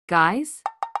Guys?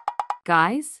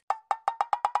 Guys?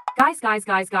 Guys.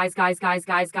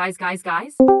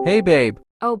 Hey, babe.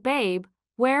 Oh, babe,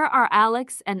 where are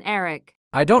Alex and Eric?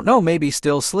 I don't know, maybe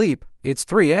still asleep. It's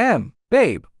 3 a.m.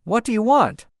 Babe, what do you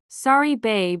want? Sorry,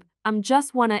 babe,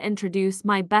 just wanna introduce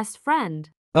my best friend.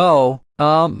 Oh,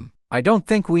 I don't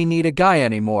think we need a guy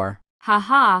anymore.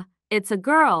 Haha, it's a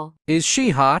girl. Is she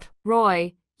hot?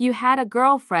 Roy, you had a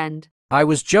girlfriend. I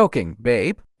was joking,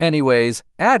 babe. Anyways,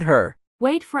 add her.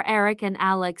 Wait for Eric and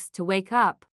Alex to wake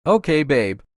up. Okay,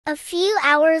 babe. A few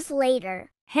hours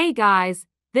later. Hey guys,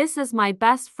 this is my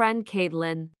best friend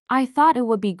Caitlin. I thought it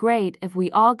would be great if we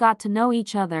all got to know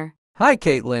each other. Hi,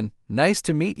 Caitlin. Nice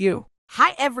to meet you.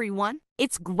 Hi, everyone.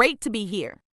 It's great to be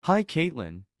here. Hi,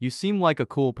 Caitlin. You seem like a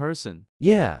cool person.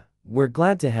 Yeah, we're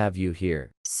glad to have you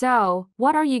here. So,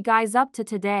 what are you guys up to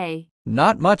today?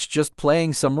 Not much, just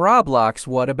playing some Roblox.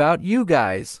 What about you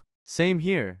guys? Same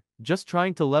here. Just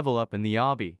trying to level up in the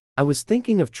obby. I was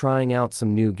thinking of trying out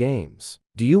some new games.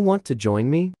 Do you want to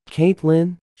join me,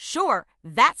 Caitlin? Sure,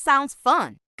 that sounds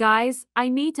fun. Guys, I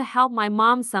need to help my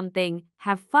mom something.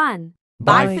 Have fun.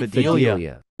 Bye,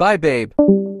 Fidelia. Bye, babe.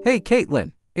 Hey,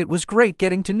 Caitlin. It was great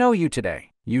getting to know you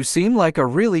today. You seem like a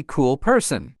really cool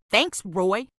person. Thanks,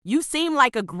 Roy. You seem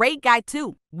like a great guy,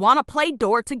 too. Wanna play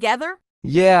door together?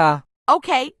 Yeah.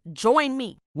 Okay, join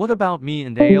me. What about me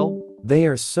and Ale? They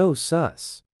are so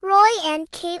sus. Roy and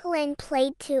Caitlin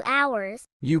played 2 hours.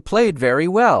 You played very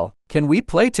well. Can we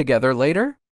play together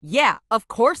later? Yeah, of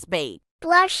course, babe.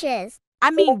 Blushes.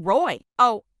 I mean, Roy.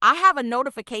 Oh, I have a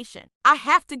notification. I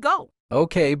have to go.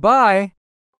 Okay, bye.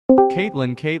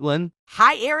 Caitlin.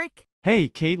 Hi, Eric. Hey,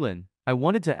 Caitlin. I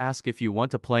wanted to ask if you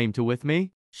want to play to with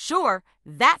me? Sure,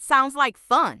 that sounds like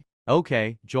fun.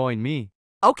 Okay, join me.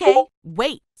 Okay,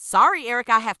 wait. Sorry, Eric,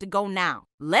 I have to go now.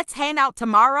 Let's hang out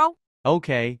tomorrow.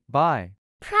 Okay, bye.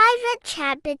 Private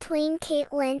chat between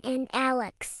Caitlin and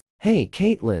Alex. Hey,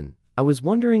 Caitlin. I was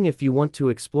wondering if you want to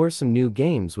explore some new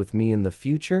games with me in the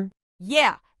future?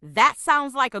 Yeah, that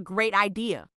sounds like a great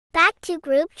idea. Back to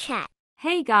group chat.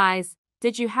 Hey guys,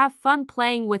 did you have fun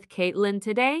playing with Caitlin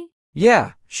today?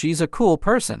 Yeah, she's a cool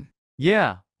person.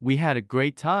 Yeah, we had a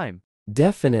great time.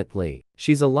 Definitely.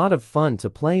 She's a lot of fun to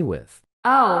play with.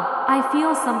 Oh, I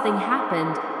feel something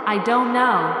happened. I don't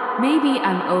know. Maybe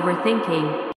I'm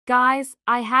overthinking. Guys,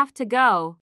 I have to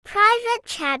go. Private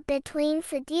chat between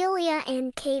Fidelia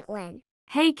and Caitlin.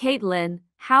 Hey Caitlin,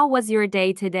 how was your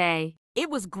day today?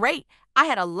 It was great. I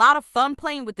had a lot of fun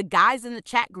playing with the guys in the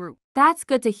chat group. That's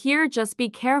good to hear. Just be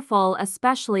careful,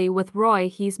 especially with Roy.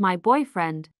 He's my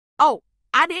boyfriend. Oh,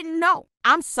 I didn't know.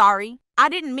 I'm sorry. I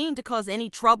didn't mean to cause any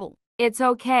trouble. It's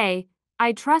okay.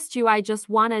 I trust you. I just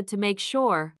wanted to make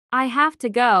sure. I have to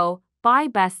go. Bye,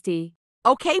 bestie.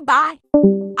 Okay, bye.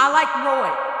 I like Roy,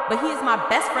 but he is my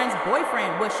best friend's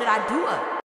boyfriend. What should I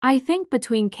do? I think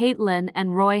between Caitlin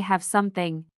and Roy have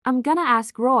something. I'm gonna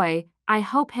ask Roy. I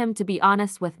hope him to be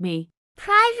honest with me.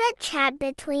 Private chat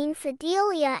between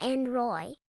Fidelia and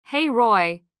Roy. Hey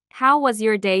Roy, how was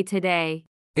your day today?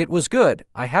 It was good.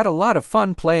 I had a lot of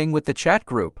fun playing with the chat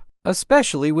group,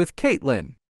 especially with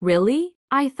Caitlin. Really?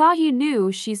 I thought you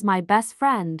knew she's my best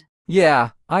friend.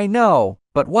 Yeah, I know,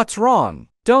 but what's wrong?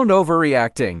 Don't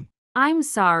overreacting. I'm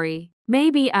sorry.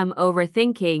 Maybe I'm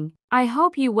overthinking. I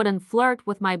hope you wouldn't flirt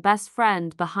with my best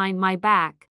friend behind my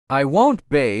back. I won't,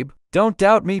 babe. Don't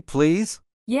doubt me, please.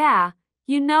 Yeah,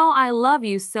 you know I love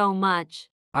you so much.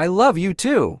 I love you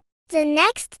too. The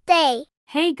next day.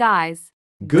 Hey guys.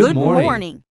 Good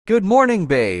morning. Good morning,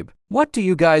 babe. What do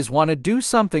you guys want to do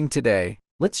something today?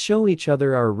 Let's show each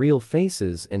other our real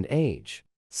faces and age.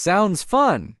 Sounds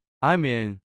fun. I'm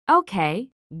in. Okay.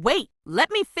 Wait,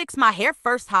 let me fix my hair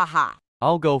first, haha.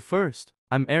 I'll go first.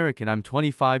 I'm Eric and I'm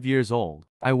 25 years old.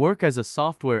 I work as a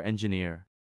software engineer.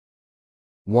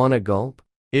 Wanna gulp?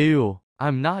 Ew,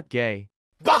 I'm not gay.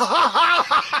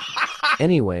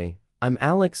 Anyway, I'm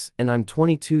Alex and I'm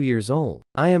 22 years old.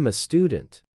 I am a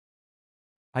student.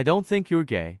 I don't think you're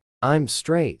gay. I'm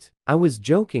straight. I was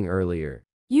joking earlier.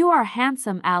 You are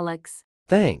handsome, Alex.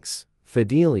 Thanks,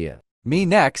 Fidelia. Me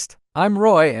next. I'm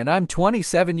Roy and I'm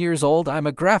 27 years old. I'm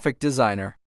a graphic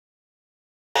designer.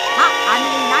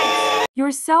 Nice.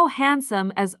 You're so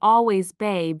handsome as always,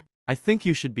 babe. I think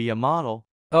you should be a model.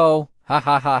 Oh,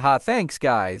 ha, thanks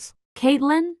guys.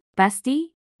 Caitlin, bestie?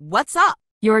 What's up?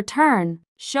 Your turn.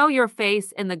 Show your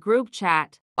face in the group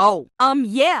chat. Oh,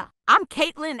 yeah. I'm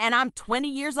Caitlin and I'm 20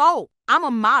 years old. I'm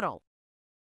a model.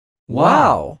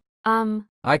 Wow. I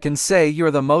I can say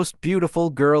you're the most beautiful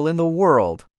girl in the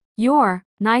world. You're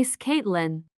nice,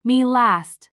 Caitlin. Me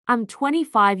last. I'm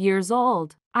 25 years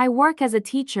old. I work as a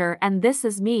teacher and this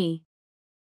is me.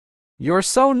 You're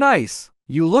so nice.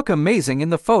 You look amazing in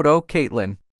the photo,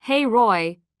 Caitlin. Hey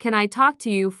Roy, can I talk to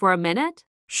you for a minute?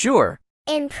 Sure.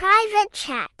 In private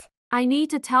chat. I need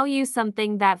to tell you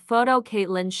something. That photo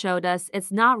Caitlin showed us,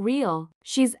 it's not real.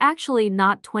 She's actually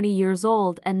not 20 years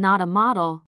old and not a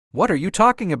model. What are you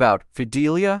talking about,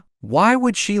 Fidelia? Why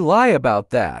would she lie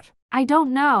about that? I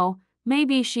don't know.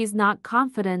 Maybe she's not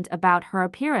confident about her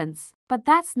appearance. But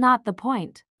that's not the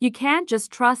point. You can't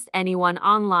just trust anyone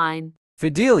online.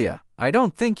 Fidelia, I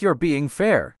don't think you're being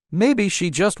fair. Maybe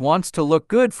she just wants to look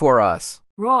good for us.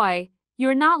 Roy,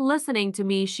 you're not listening to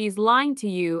me. She's lying to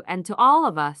you and to all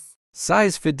of us.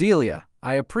 Sighs Fidelia,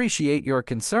 I appreciate your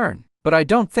concern, but I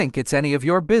don't think it's any of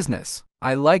your business.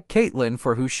 I like Caitlin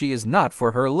for who she is, not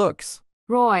for her looks.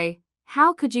 Roy,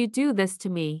 how could you do this to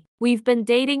me? We've been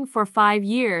dating for 5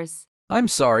 years. I'm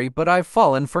sorry, but I've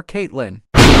fallen for Caitlin.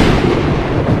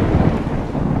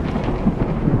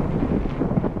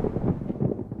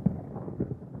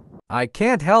 I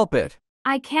can't help it.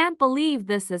 I can't believe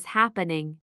this is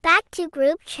happening. Back to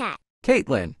group chat.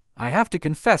 Caitlin, I have to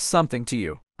confess something to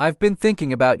you. I've been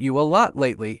thinking about you a lot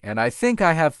lately, and I think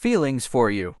I have feelings for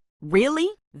you. Really?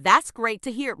 That's great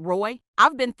to hear, Roy.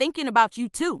 I've been thinking about you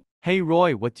too. Hey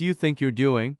Roy, what do you think you're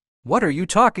doing? What are you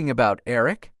talking about,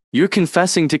 Eric? You're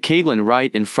confessing to Caitlin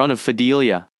right in front of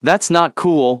Fidelia. That's not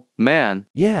cool, man.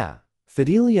 Yeah,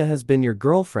 Fidelia has been your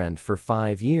girlfriend for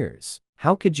 5 years.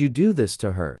 How could you do this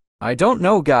to her? I don't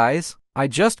know, guys. I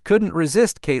just couldn't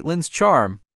resist Caitlin's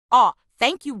charm. Aw,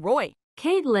 thank you, Roy.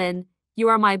 Caitlin, you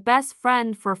are my best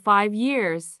friend for 5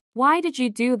 years. Why did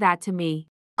you do that to me?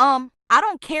 I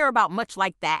don't care about much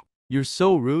like that. You're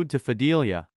so rude to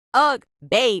Fidelia. Ugh,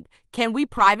 babe, can we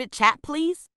private chat,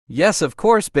 please? Yes, of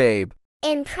course, babe.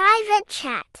 In private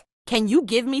chat. Can you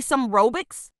give me some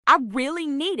Robux? I really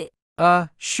need it.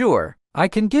 Sure. I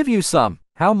can give you some.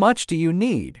 How much do you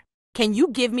need? Can you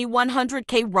give me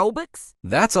 100k Robux?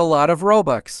 That's a lot of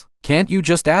Robux. Can't you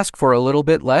just ask for a little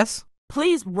bit less?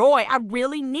 Please, Roy, I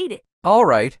really need it. All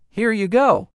right, here you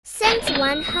go. Since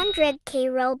 100k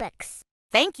Robux.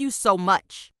 Thank you so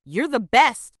much. You're the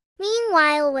best.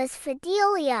 Meanwhile was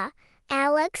Fidelia,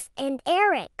 Alex, and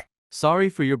Eric. Sorry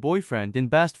for your boyfriend and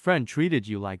best friend treated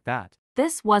you like that.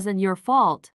 This wasn't your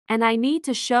fault, and I need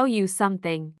to show you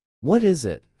something. What is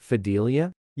it,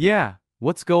 Fidelia? Yeah,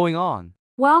 what's going on?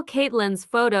 Well, Caitlin's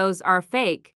photos are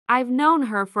fake. I've known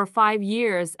her for 5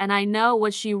 years and I know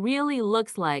what she really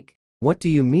looks like. What do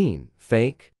you mean,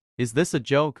 fake? Is this a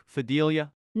joke,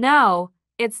 Fidelia? No,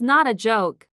 it's not a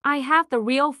joke. I have the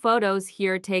real photos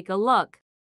here. Take a look.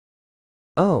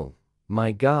 Oh,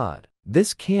 my God.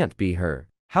 This can't be her.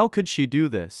 How could she do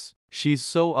this? She's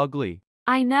so ugly.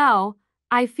 I know.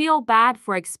 I feel bad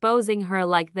for exposing her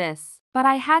like this, but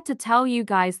I had to tell you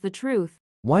guys the truth.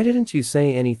 Why didn't you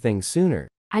say anything sooner?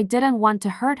 I didn't want to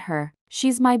hurt her.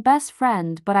 She's my best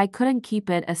friend, but I couldn't keep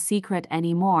it a secret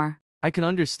anymore. I can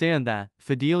understand that.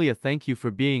 Fidelia, thank you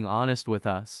for being honest with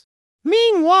us.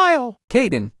 Meanwhile,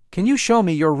 Caden, can you show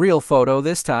me your real photo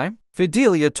this time?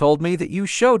 Fidelia told me that you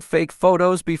showed fake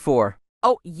photos before.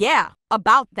 Oh, yeah,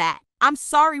 about that. I'm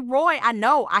sorry, Roy. I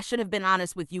know I should have been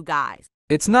honest with you guys.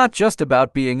 It's not just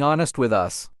about being honest with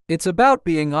us. It's about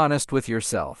being honest with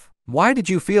yourself. Why did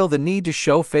you feel the need to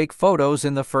show fake photos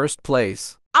in the first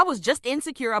place? I was just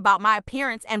insecure about my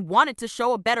appearance and wanted to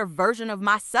show a better version of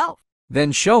myself.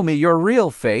 Then show me your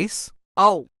real face.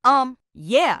 Oh,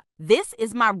 yeah, this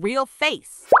is my real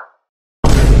face.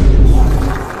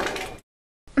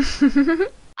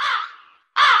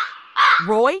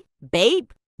 Roy, babe,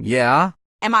 Yeah?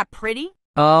 am I pretty?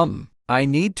 I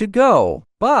need to go.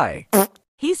 Bye.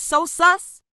 He's so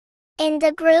sus. In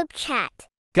the group chat.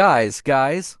 Guys.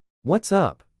 What's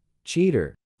up,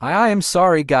 cheater? I am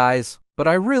sorry, guys, but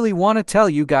I really want to tell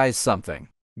you guys something.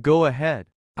 Go ahead.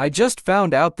 I just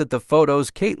found out that the photos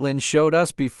Caitlin showed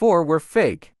us before were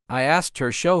fake. I asked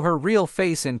her show her real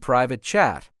face in private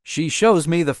chat. She shows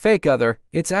me the fake other.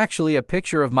 It's actually a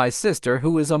picture of my sister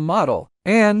who is a model.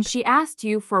 And She asked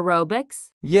you for Robux?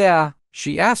 yeah,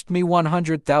 she asked me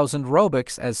 100,000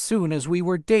 Robux as soon as we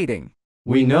were dating.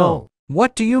 We know.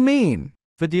 What do you mean?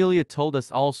 Fidelia told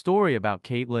us all story about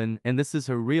Caitlin, and this is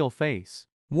her real face.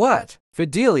 What?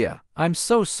 Fidelia, I'm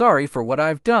so sorry for what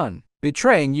I've done.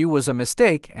 Betraying you was a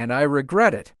mistake, and I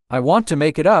regret it. I want to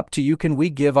make it up to you. Can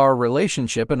we give our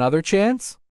relationship another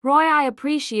chance? Roy, I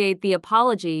appreciate the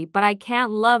apology, but I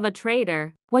can't love a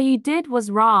traitor. What you did was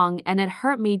wrong and it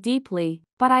hurt me deeply,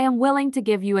 but I am willing to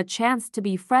give you a chance to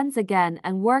be friends again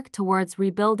and work towards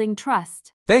rebuilding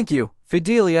trust. Thank you,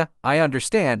 Fidelia. I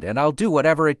understand, and I'll do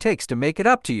whatever it takes to make it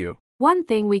up to you. One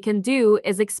thing we can do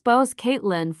is expose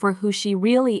Caitlin for who she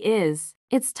really is.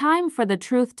 It's time for the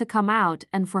truth to come out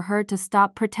and for her to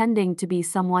stop pretending to be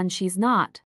someone she's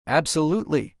not.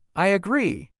 Absolutely. I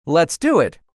agree. Let's do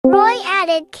it. Roy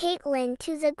added Caitlin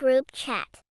to the group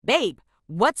chat. Babe,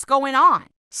 what's going on?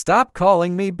 Stop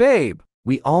calling me babe.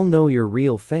 We all know your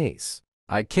real face.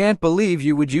 I can't believe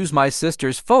you would use my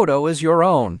sister's photo as your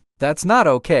own. That's not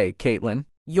okay, Caitlin.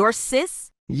 Your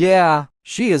sis? Yeah,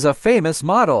 she is a famous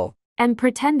model. And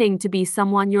pretending to be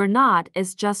someone you're not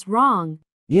is just wrong.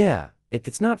 Yeah,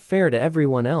 it's not fair to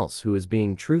everyone else who is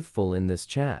being truthful in this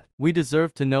chat. We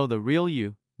deserve to know the real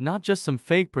you, not just some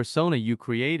fake persona you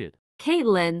created.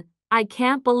 Caitlin, I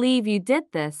can't believe you did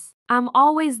this. I'm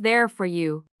always there for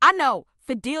you. I know,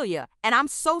 Fidelia, and I'm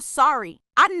so sorry.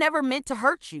 I never meant to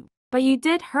hurt you. But you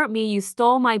did hurt me. You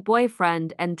stole my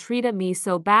boyfriend and treated me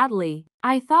so badly.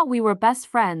 I thought we were best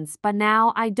friends, but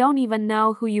now I don't even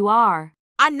know who you are.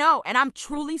 I know, and I'm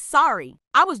truly sorry.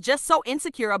 I was just so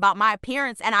insecure about my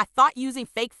appearance, and I thought using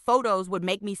fake photos would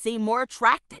make me seem more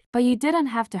attractive. But you didn't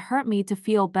have to hurt me to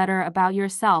feel better about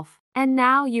yourself. And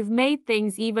now you've made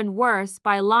things even worse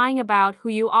by lying about who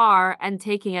you are and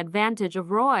taking advantage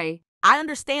of Roy. I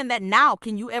understand that now.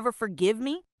 Can you ever forgive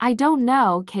me? I don't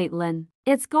know, Caitlin.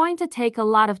 It's going to take a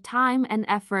lot of time and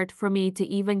effort for me to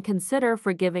even consider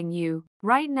forgiving you.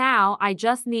 Right now, I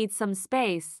just need some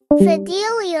space.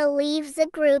 Fidelia leaves the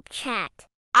group chat.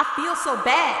 I feel so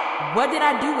bad. What did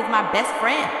I do with my best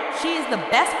friend? She is the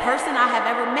best person I have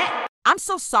ever met. I'm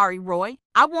so sorry, Roy.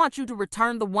 I want you to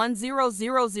return the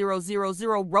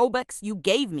 1,000,000 Robux you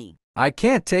gave me. I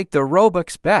can't take the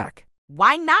Robux back.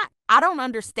 Why not? I don't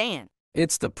understand.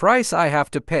 It's the price I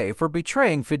have to pay for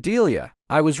betraying Fidelia.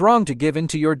 I was wrong to give in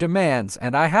to your demands,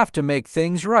 and I have to make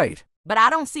things right. But I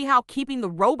don't see how keeping the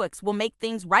Robux will make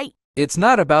things right. It's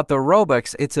not about the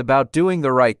Robux, it's about doing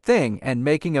the right thing and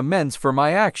making amends for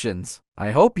my actions.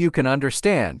 I hope you can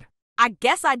understand. I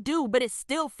guess I do, but it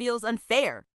still feels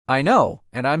unfair. I know,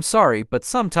 and I'm sorry, but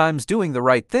sometimes doing the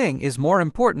right thing is more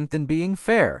important than being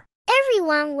fair.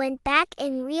 Everyone went back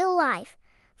in real life,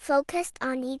 focused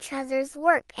on each other's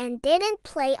work and didn't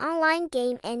play online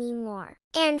game anymore.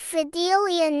 And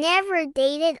Fidelia never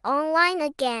dated online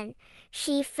again.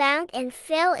 She found and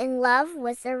fell in love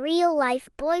with a real-life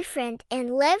boyfriend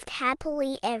and lived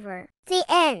happily ever. The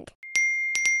end.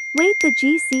 Wait, the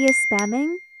GC is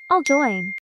spamming? I'll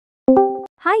join.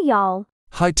 Hi y'all.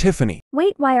 Hi Tiffany.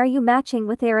 Wait, why are you matching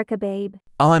with Erica, babe?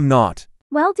 I'm not.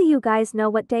 Well, do you guys know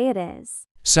what day it is?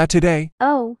 Saturday?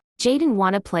 Oh. Jaden,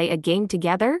 wanna play a game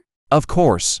together? Of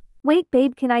course. Wait,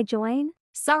 babe, can I join?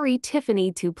 Sorry,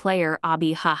 Tiffany, two-player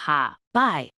obby, haha.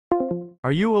 Bye.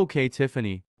 Are you okay,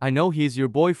 Tiffany? I know he's your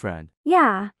boyfriend.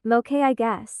 Yeah, I'm okay, I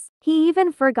guess. He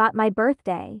even forgot my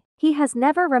birthday. He has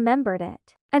never remembered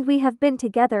it. And we have been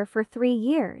together for 3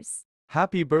 years.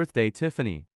 Happy birthday,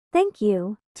 Tiffany. Thank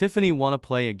you. Tiffany, wanna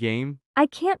play a game? I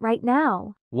can't right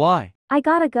now. Why? I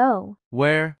gotta go.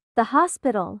 Where? The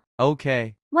hospital.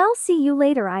 Okay. Well, see you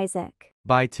later, Isaac.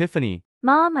 Bye, Tiffany.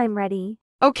 Mom, I'm ready.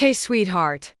 Okay,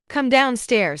 sweetheart. Come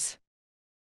downstairs.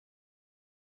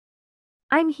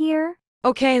 I'm here.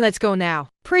 Okay, let's go now.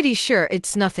 Pretty sure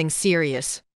it's nothing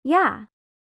serious. Yeah.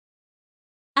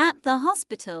 At the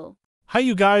hospital. Hi,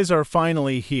 you guys are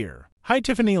finally here. Hi,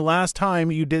 Tiffany. Last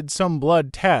time you did some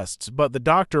blood tests, but the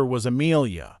doctor was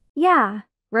Amelia. Yeah,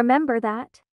 remember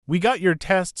that? We got your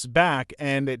tests back,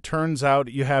 and it turns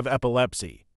out you have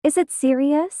epilepsy. Is it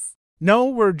serious? No,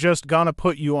 we're just gonna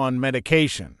put you on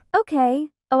medication. Okay.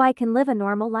 Oh, I can live a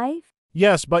normal life?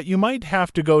 Yes, but you might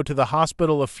have to go to the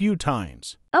hospital a few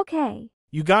times. Okay.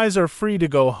 You guys are free to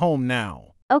go home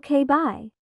now. Okay, bye.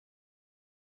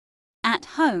 At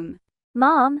home.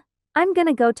 Mom, I'm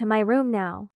gonna go to my room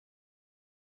now.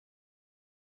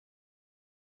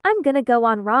 I'm gonna go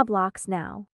on Roblox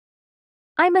now.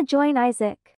 I'ma join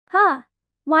Isaac. Huh.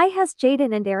 Why has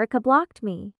Jaden and Erica blocked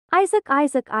me? Isaac.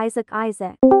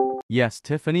 Yes,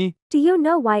 Tiffany? Do you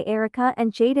know why Erica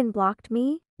and Jaden blocked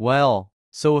me? Well,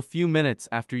 so a few minutes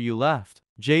after you left,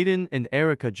 Jaden and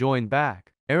Erica joined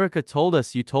back. Erica told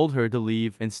us you told her to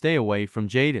leave and stay away from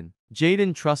Jaden.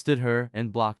 Jaden trusted her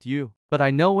and blocked you. But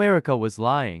I know Erica was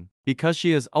lying, because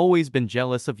she has always been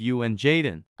jealous of you and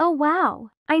Jaden. Oh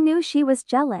wow, I knew she was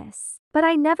jealous. But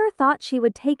I never thought she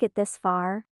would take it this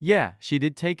far. Yeah, she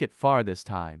did take it far this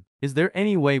time. Is there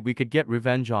any way we could get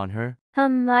revenge on her?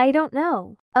 I don't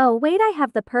know. Oh wait, I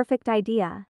have the perfect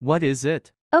idea. What is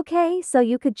it? Okay, so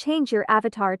you could change your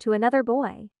avatar to another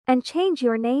boy. And change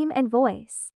your name and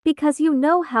voice. Because you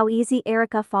know how easy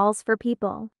Erica falls for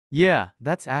people. Yeah,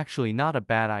 that's actually not a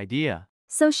bad idea.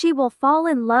 So she will fall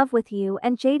in love with you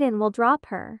and Jaden will drop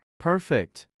her.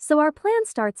 Perfect. So our plan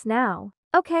starts now.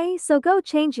 Okay, so go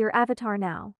change your avatar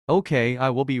now. Okay, I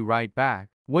will be right back.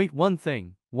 Wait, one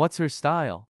thing. What's her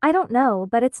style? I don't know,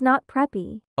 but it's not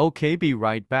preppy. Okay, be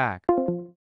right back.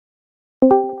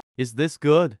 Is this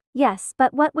good? Yes,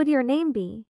 but what would your name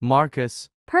be? Marcus.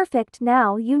 Perfect,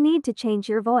 now you need to change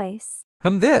your voice.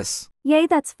 This. Yay,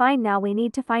 that's fine, now we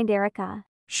need to find Erica.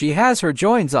 She has her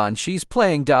joins on, she's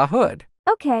playing Da Hood.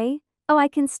 Okay. Oh, I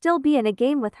can still be in a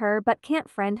game with her but can't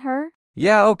friend her?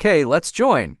 Yeah, okay, let's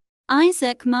join.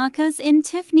 Isaac, Marcus, and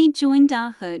Tiffany joined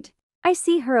our hood. I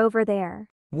see her over there.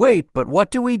 Wait, but what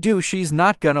do we do? She's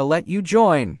not gonna let you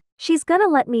join. She's gonna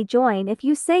let me join if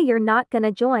you say you're not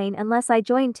gonna join unless I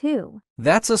join too.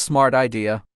 That's a smart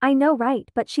idea. I know, right,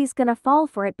 but she's gonna fall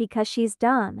for it because she's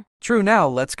dumb. True, now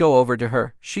let's go over to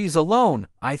her. She's alone.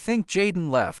 I think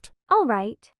Jaden left. All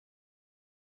right.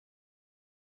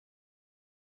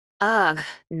 Ugh,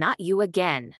 not you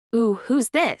again. Ooh, who's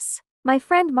this? My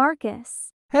friend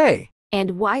Marcus. Hey.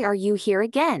 And why are you here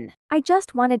again? I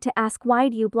just wanted to ask,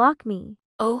 why'd you block me?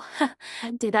 Oh,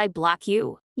 did I block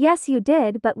you? Yes, you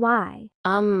did, but why?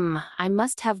 I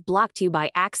must have blocked you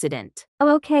by accident.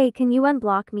 Oh, okay, can you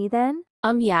unblock me then?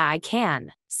 Yeah, I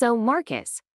can. So,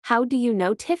 Marcus, how do you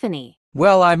know Tiffany?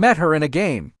 Well, I met her in a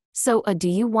game. So, do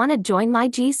you want to join my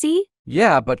GC?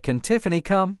 Yeah, but can Tiffany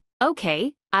come?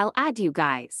 Okay, I'll add you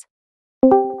guys.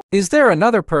 Is there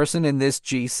another person in this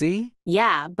GC?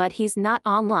 Yeah, but he's not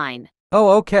online.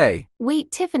 Oh, okay.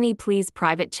 Wait, Tiffany, please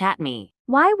private chat me.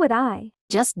 Why would I?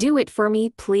 Just do it for me,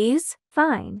 please.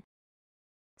 Fine.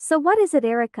 So what is it,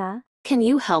 Erica? Can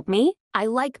you help me? I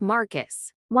like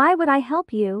Marcus. Why would I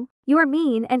help you? You're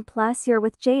mean and plus you're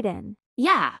with Jaden.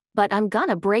 Yeah, but I'm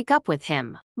gonna break up with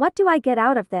him. What do I get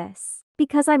out of this?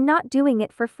 Because I'm not doing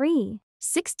it for free.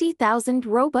 60,000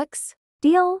 Robux.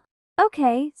 Deal?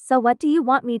 Okay, so what do you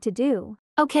want me to do?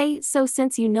 Okay, so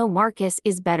since you know Marcus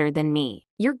is better than me,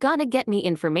 you're gonna get me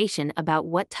information about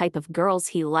what type of girls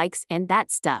he likes and that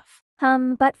stuff.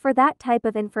 But for that type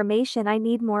of information I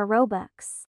need more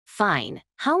Robux. Fine.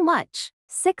 How much?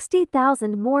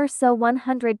 60,000 more, so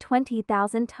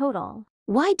 120,000 total.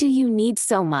 Why do you need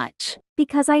so much?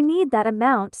 Because I need that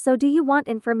amount, so do you want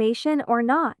information or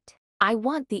not? I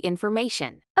want the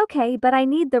information. Okay, but I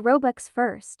need the Robux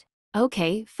first.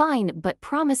 Okay, fine, but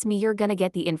promise me you're gonna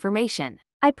get the information.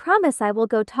 I promise I will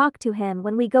go talk to him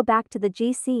when we go back to the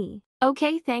GC.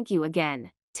 Okay, thank you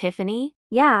again. Tiffany?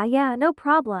 Yeah, no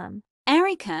problem.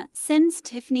 Erica sends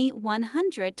Tiffany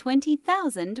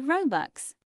 120,000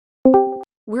 Robux.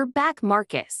 We're back,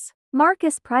 Marcus.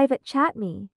 Marcus private chat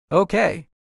me. Okay.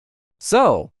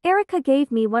 So, Erica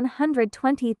gave me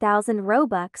 120,000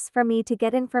 Robux for me to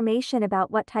get information about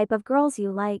what type of girls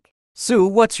you like. Sue,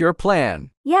 what's your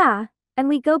plan? Yeah, and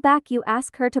we go back, you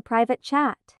ask her to private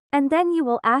chat. And then you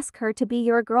will ask her to be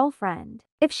your girlfriend.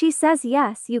 If she says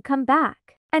yes, you come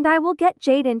back. And I will get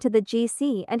Jaden to the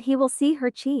GC and he will see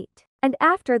her cheat. And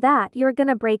after that, you're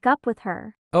gonna break up with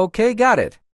her. Okay, got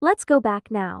it. Let's go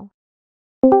back now.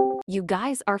 You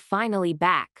guys are finally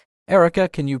back. Erica,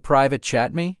 can you private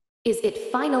chat me? Is it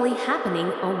finally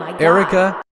happening? Oh my god.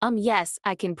 Erica? Yes,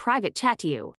 I can private chat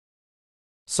you.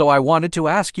 So I wanted to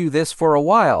ask you this for a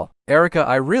while. Erica,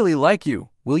 I really like you.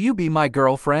 Will you be my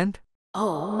girlfriend?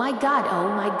 Oh my god, oh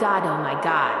my god, oh my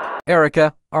god.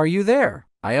 Erica, are you there?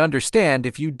 I understand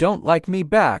if you don't like me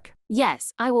back.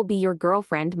 Yes, I will be your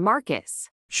girlfriend, Marcus.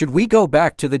 Should we go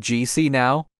back to the GC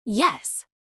now? Yes.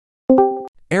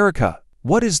 Erica,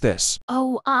 what is this?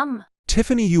 Oh,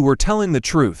 Tiffany, you were telling the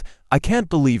truth. I can't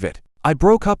believe it. I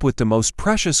broke up with the most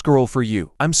precious girl for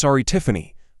you. I'm sorry,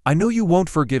 Tiffany. I know you won't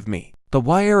forgive me. But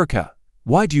why, Erica?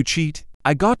 Why'd you cheat?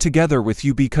 I got together with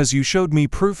you because you showed me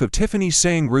proof of Tiffany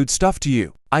saying rude stuff to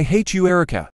you. I hate you,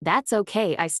 Erica. That's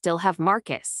okay, I still have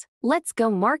Marcus. Let's go,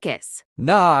 Marcus.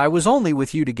 Nah, I was only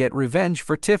with you to get revenge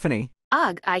for Tiffany.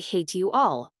 Ugh, I hate you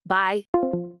all. Bye.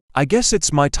 I guess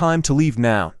it's my time to leave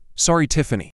now. Sorry,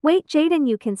 Tiffany. Wait, Jaden,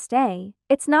 you can stay.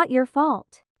 It's not your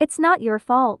fault. It's not your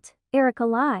fault. Erica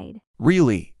lied.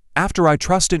 Really? After I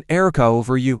trusted Erica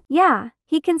over you? Yeah,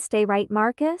 he can stay, right,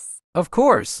 Marcus? Of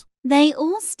course. They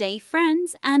all stay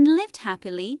friends and lived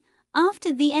happily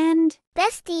after the end.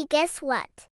 Bestie, guess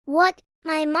what? What?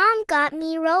 My mom got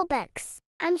me Robux.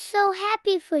 I'm so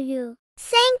happy for you.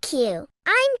 Thank you.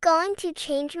 I'm going to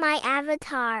change my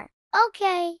avatar.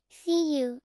 Okay, see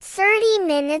you. 30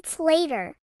 minutes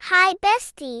later. Hi,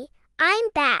 Bestie. I'm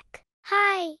back.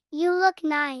 Hi, you look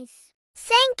nice.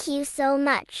 Thank you so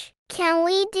much. Can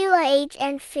we do a age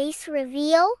and face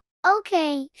reveal?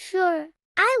 Okay, sure.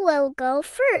 I will go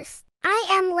first. I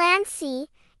am Lancy,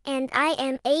 and I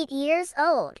am 8 years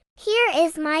old. Here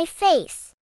is my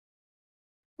face.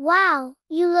 Wow,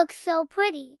 you look so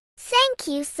pretty. Thank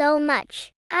you so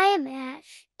much. I am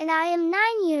Ash, and I am 9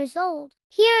 years old.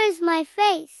 Here is my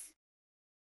face.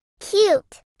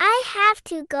 Cute. I have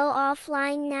to go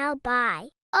offline now. Bye.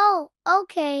 Oh,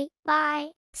 okay. Bye.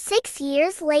 6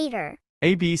 years later.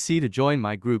 ABC to join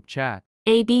my group chat.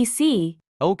 ABC.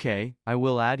 Okay, I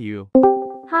will add you.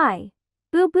 Hi.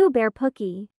 Boo Boo Bear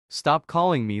Pookie. Stop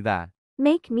calling me that.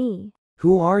 Make me.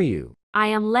 Who are you? I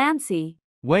am Lancy.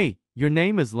 Wait, your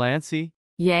name is Lancy?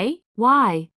 Yay?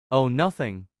 Why? Oh,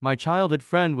 nothing. My childhood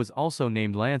friend was also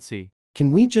named Lancy.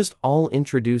 Can we just all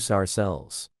introduce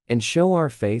ourselves and show our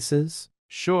faces?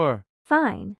 Sure.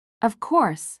 Fine. Of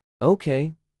course.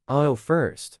 Okay, I'll go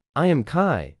first. I am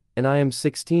Kai, and I am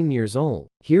 16 years old.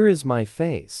 Here is my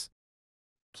face.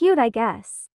 Cute, I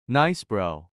guess. Nice,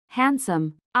 bro.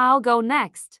 Handsome. I'll go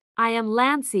next. I am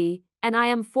Lancy, and I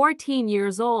am 14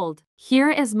 years old. Here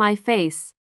is my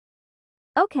face.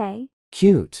 Okay.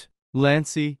 Cute.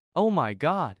 Lancy, oh my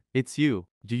god, it's you.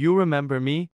 Do you remember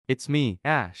me? It's me,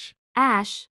 Ash.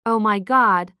 Ash, oh my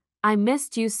god, I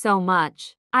missed you so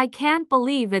much. I can't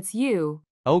believe it's you.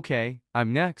 Okay,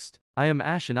 I'm next. I am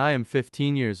Ash and I am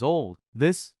 15 years old.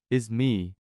 This is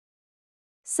me.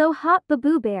 So hot, Boo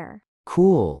Boo Bear.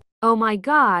 Cool. Oh my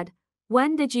god,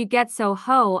 when did you get so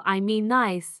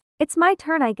nice? It's my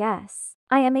turn, I guess.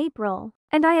 I am April,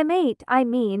 and I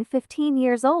am 15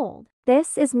 years old.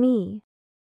 This is me.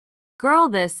 Girl,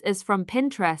 this is from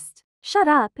Pinterest. Shut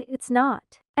up, it's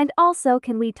not. And also,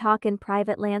 can we talk in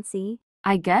private, Lancy?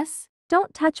 I guess?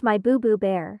 Don't touch my Boo Boo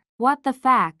Bear. What the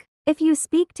fack? If you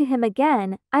speak to him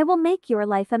again, I will make your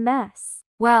life a mess.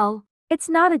 Well, it's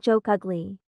not a joke,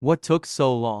 ugly. What took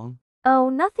so long? Oh,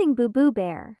 nothing, Boo Boo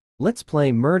Bear. Let's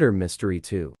play Murder Mystery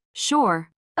 2. Sure.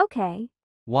 Okay.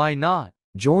 Why not?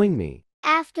 Join me.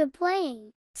 After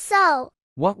playing. So.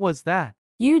 What was that?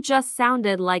 You just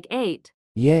sounded like 8.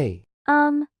 Yay.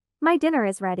 My dinner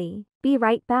is ready. Be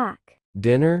right back.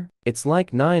 Dinner? It's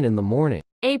like 9 in the morning.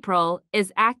 April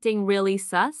is acting really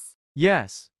sus?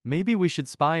 Yes, maybe we should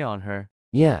spy on her.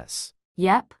 Yes.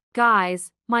 Yep.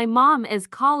 Guys, my mom is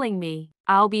calling me.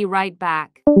 I'll be right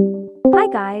back. Hi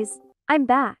guys, I'm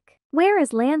back. Where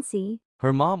is Lancy?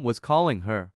 Her mom was calling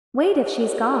her. Wait, if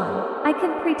she's gone, I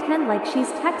can pretend like she's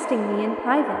texting me in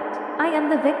private. I am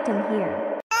the victim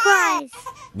here. Cries.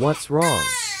 What's wrong?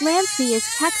 Lancy is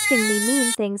texting me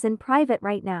mean things in private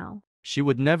right now. She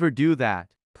would never do that.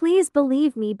 Please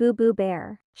believe me, Boo Boo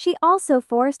Bear. She also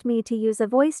forced me to use a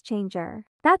voice changer.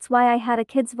 That's why I had a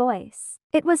kid's voice.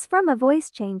 It was from a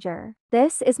voice changer.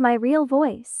 This is my real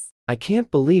voice. I can't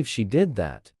believe she did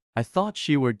that. I thought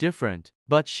she were different,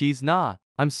 but she's not.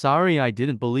 I'm sorry I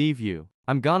didn't believe you.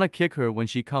 I'm gonna kick her when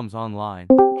she comes online.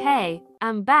 Hey,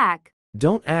 I'm back.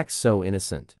 Don't act so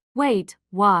innocent. Wait,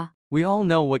 what? We all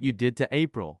know what you did to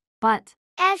April. But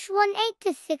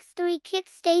Ash18263 kicked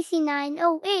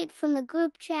Stacy908 from the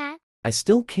group chat. I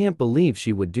still can't believe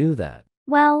she would do that.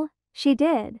 Well, she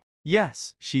did.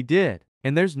 Yes, she did.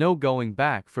 And there's no going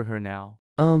back for her now.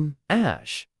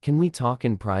 Ash, can we talk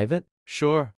in private?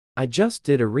 Sure. I just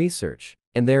did a research,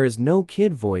 and there is no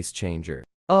kid voice changer.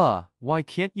 Why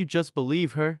can't you just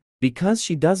believe her? Because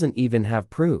she doesn't even have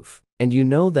proof. And you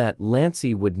know that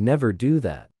Lancy would never do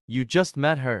that. You just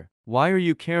met her. Why are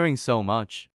you caring so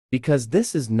much? Because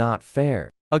this is not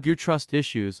fair. Ugh, your trust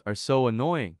issues are so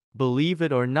annoying. Believe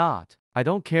it or not, I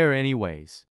don't care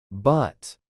anyways.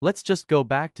 But. Let's just go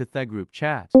back to the group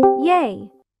chat. Yay!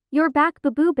 You're back,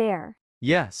 Boo Boo Bear.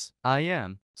 Yes, I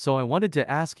am. So I wanted to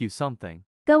ask you something.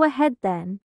 Go ahead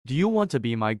then. Do you want to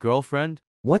be my girlfriend?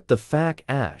 What the fack,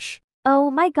 Ash? Oh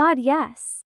my god,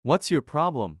 yes. What's your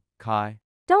problem, Kai?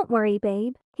 Don't worry,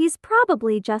 babe. He's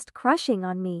probably just crushing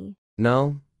on me.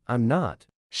 No, I'm not.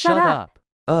 Shut up.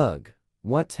 Ugh,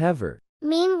 whatever.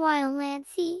 Meanwhile,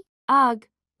 Lancy. Ugh,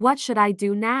 what should I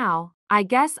do now? I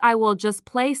guess I will just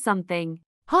play something.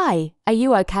 Hi, are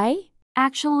you okay?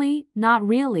 Actually, not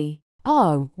really.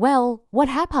 Oh, well, what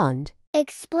happened?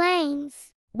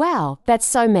 Explains. Wow, that's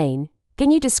so mean.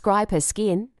 Can you describe her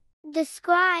skin?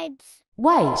 Describes.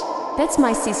 Wait, that's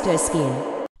my sister's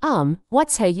skin.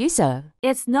 What's her user?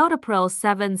 It's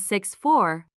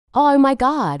Notapril764. Oh my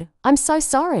god, I'm so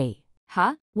sorry.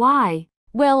 Huh? Why?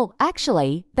 Well,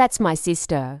 actually, that's my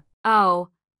sister. Oh,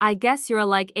 I guess you're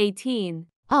like 18.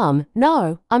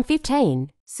 No, I'm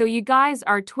 15. So you guys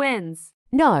are twins.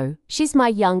 No, she's my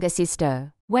younger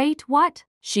sister. Wait, what?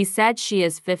 She said she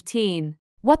is 15.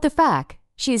 What the fuck?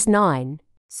 She's 9.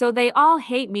 So they all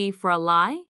hate me for a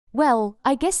lie? Well,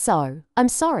 I guess so. I'm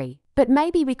sorry, but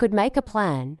maybe we could make a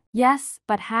plan. Yes,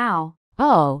 but how?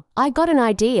 Oh, I got an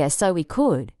idea so we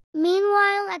could.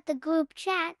 Meanwhile, at the group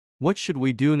chat. What should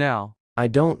we do now? I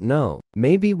don't know.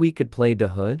 Maybe we could play the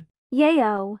hood?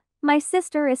 Yayo. My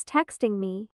sister is texting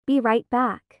me. Be right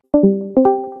back.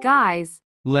 Guys,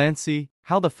 Lancey,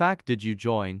 how the fact did you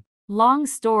join? long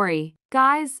story.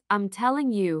 Guys, I'm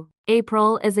telling you,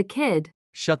 April is a kid.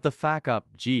 Shut the fuck up,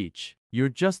 Jeech. You're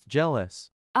just jealous.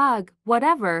 Ugh,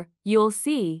 whatever, you'll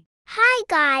see. Hi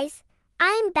guys,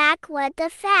 I'm back with the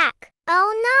fact. Oh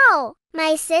no,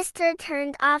 my sister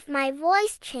turned off my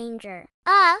voice changer.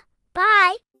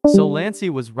 Bye. So Lancey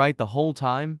was right the whole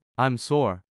time? I'm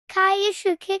sore. Kai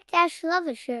should kick Dash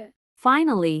Lovisher.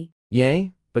 Finally.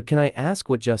 Yay, but can I ask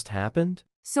what just happened?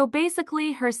 So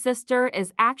basically, her sister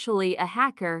is actually a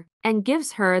hacker and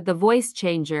gives her the voice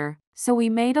changer. So we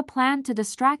made a plan to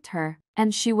distract her,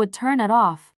 and she would turn it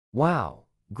off. Wow,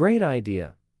 great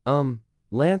idea.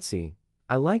 Lancey,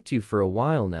 I liked you for a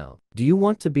while now. Do you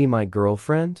want to be my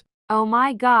girlfriend? Oh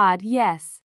my god, yes.